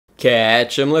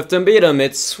Catch 'em, lift 'em, beat 'em.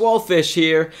 It's Swolllfish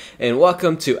here, and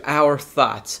welcome to Our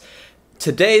Thoughts.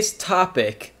 Today's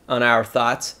topic on Our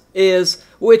Thoughts is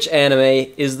which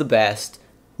anime is the best.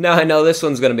 Now I know this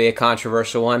one's going to be a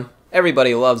controversial one.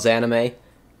 Everybody loves anime,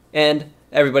 and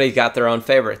everybody's got their own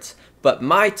favorites. But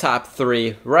my top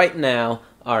three right now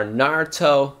are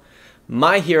Naruto,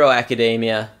 My Hero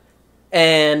Academia,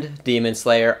 and Demon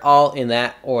Slayer, all in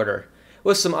that order,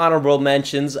 with some honorable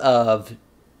mentions of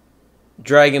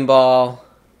Dragon Ball,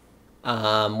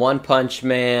 One Punch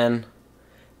Man,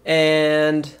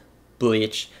 and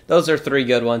Bleach. Those are three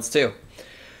good ones too.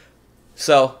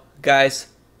 So, guys,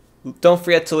 don't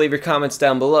forget to leave your comments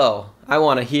down below. I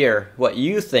want to hear what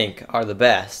you think are the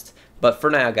best. But for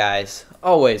now, guys,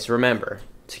 always remember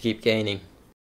to keep gaining.